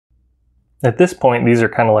At this point, these are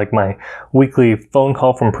kind of like my weekly phone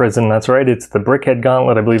call from prison. That's right, it's the Brickhead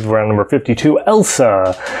Gauntlet. I believe we're on number 52,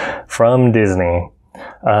 Elsa from Disney.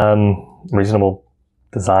 Reasonable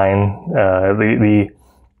design.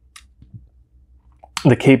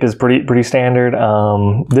 The cape is pretty standard.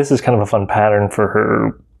 This is kind of a fun pattern for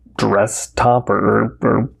her dress top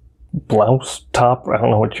or blouse top. I don't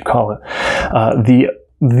know what you call it.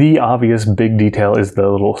 The obvious big detail is the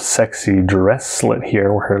little sexy dress slit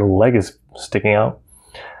here where her leg is sticking out.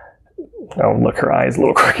 Oh, look, her eye is a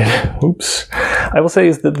little crooked. Oops. I will say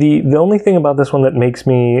is that the only thing about this one that makes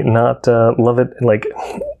me not love it, like,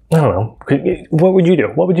 I don't know, what would you do?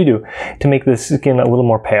 What would you do to make this skin a little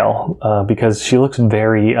more pale? Because she looks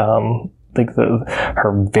very, like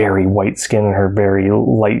her very white skin and her very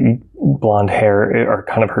light blonde hair are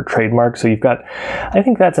kind of her trademark. So you've got, I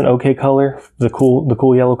think that's an okay color, the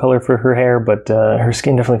cool yellow color for her hair, but her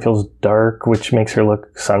skin definitely feels dark, which makes her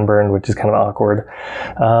look sunburned, which is kind of awkward.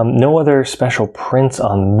 No other special prints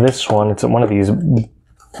on this one. It's one of these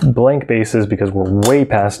blank bases because we're way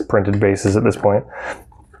past printed bases at this point.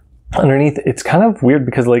 Underneath, it's kind of weird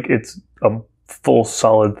because like it's a full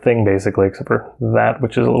solid thing basically, except for that,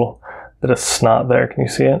 which is a little bit of snot there. Can you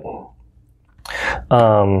see it?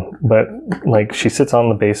 But like she sits on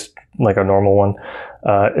the base like a normal one.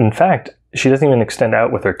 In fact, she doesn't even extend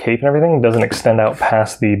out with her cape and everything. It doesn't extend out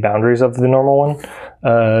past the boundaries of the normal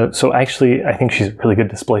one. So actually, I think she's a really good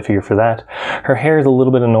display figure for that. Her hair is a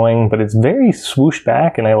little bit annoying, but it's very swooshed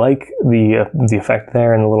back, and I like the effect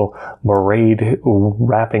there and the little braid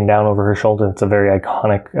wrapping down over her shoulder. It's a very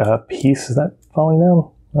iconic piece. Is that falling down?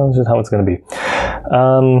 That's just how it's going to be.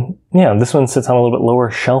 Yeah, this one sits on a little bit lower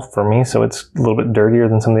shelf for me, so it's a little bit dirtier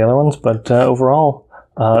than some of the other ones, but overall,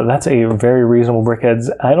 that's a very reasonable Brickheadz.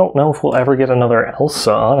 I don't know if we'll ever get another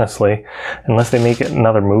Elsa, honestly, unless they make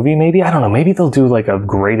another movie, maybe? I don't know, maybe they'll do like a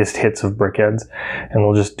greatest hits of Brickheadz, and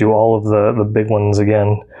they'll just do all of the big ones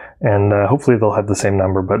again, and hopefully they'll have the same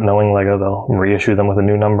number, but knowing Lego, they'll reissue them with a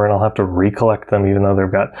new number, and I'll have to recollect them, even though they've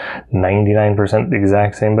got 99% the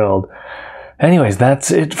exact same build. Anyways,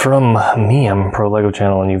 that's it from me. I'm Pro Lego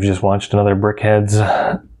Channel, and you've just watched another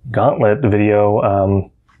Brickheadz Gauntlet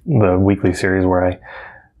video, the weekly series where I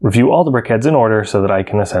review all the Brickheadz in order so that I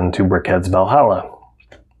can ascend to Brickheadz Valhalla.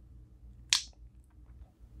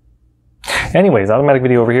 Anyways, automatic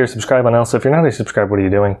video over here. Subscribe on Elsa. If you're not a subscriber, what are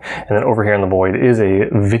you doing? And then over here in the void is a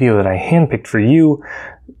video that I handpicked for you,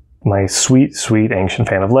 my sweet, sweet ancient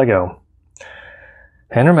fan of Lego.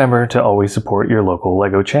 And remember to always support your local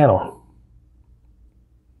Lego channel.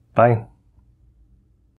 Bye.